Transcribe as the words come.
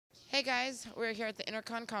Hi guys, we're here at the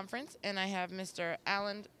InterCon conference and I have Mr.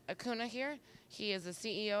 Alan Acuna here. He is the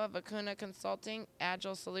CEO of Acuna Consulting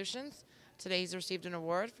Agile Solutions. Today he's received an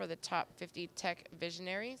award for the top 50 tech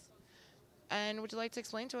visionaries. And would you like to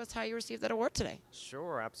explain to us how you received that award today?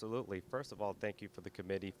 Sure, absolutely. First of all, thank you for the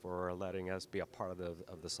committee for letting us be a part of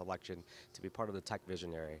the selection to be part of the Tech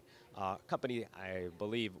Visionary. Company, I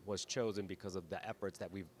believe, was chosen because of the efforts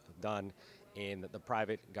that we've done in the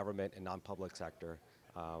private, government, and non-public sector.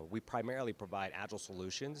 We primarily provide agile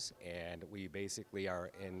solutions, and we basically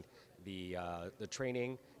are in the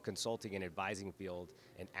training, consulting, and advising field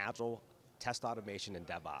in agile, test automation, and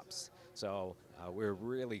DevOps. So we're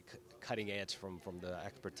really cutting edge from the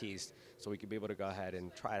expertise, so we can be able to go ahead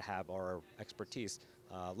and try to have our expertise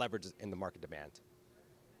leveraged in the market demand.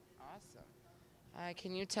 Awesome.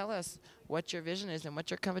 Can you tell us what your vision is and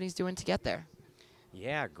what your company's doing to get there?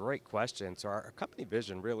 Yeah, great question. So our company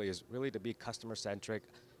vision really is to be customer-centric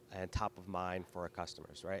and top of mind for our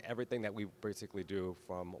customers, right? Everything that we basically do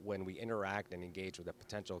from when we interact and engage with a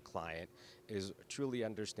potential client is truly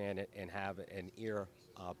understand it and have an ear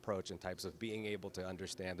approach in types of being able to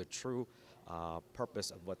understand the true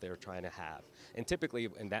purpose of what they're trying to have. And typically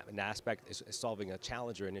in that aspect is solving a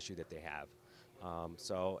challenge or an issue that they have.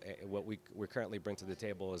 What we currently bring to the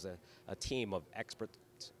table is a team of experts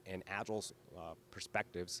and agile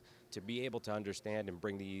perspectives to be able to understand and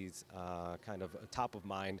bring these kind of top of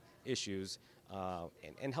mind issues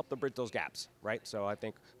and help them bridge those gaps, right? So I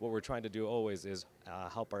think what we're trying to do always is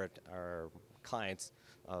help our clients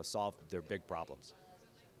solve their big problems.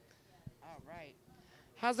 All right.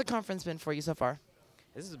 How's the conference been for you so far?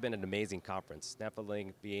 This has been an amazing conference.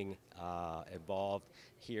 Definitely being involved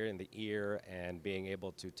here in the ear and being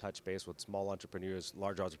able to touch base with small entrepreneurs,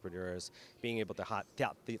 large entrepreneurs, being able to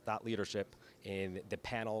thought leadership in the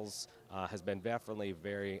panels has been definitely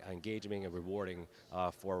very engaging and rewarding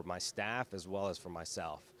for my staff as well as for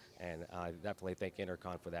myself. And I definitely thank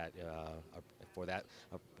InterCon for that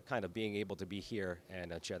kind of being able to be here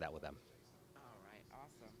and share that with them.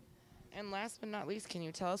 And last but not least, can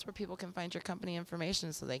you tell us where people can find your company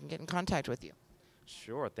information so they can get in contact with you?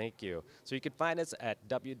 Sure, thank you. So you can find us at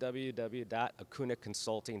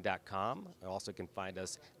www.acunaconsulting.com. You also can find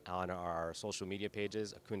us on our social media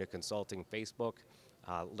pages, Acuna Consulting Facebook,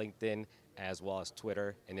 LinkedIn, as well as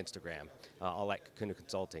Twitter and Instagram, all at Acuna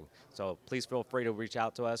Consulting. So please feel free to reach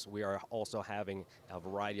out to us. We are also having a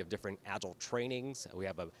variety of different agile trainings. We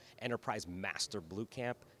have an Enterprise Master Boot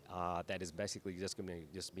Camp that is basically just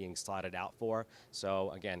being slotted out for.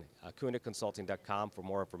 So again, acunaconsulting.com for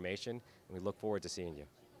more information, and we look forward to seeing you.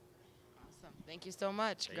 Awesome. Thank you so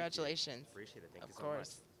much. Congratulations. Appreciate it. Thank you so much. Of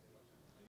course.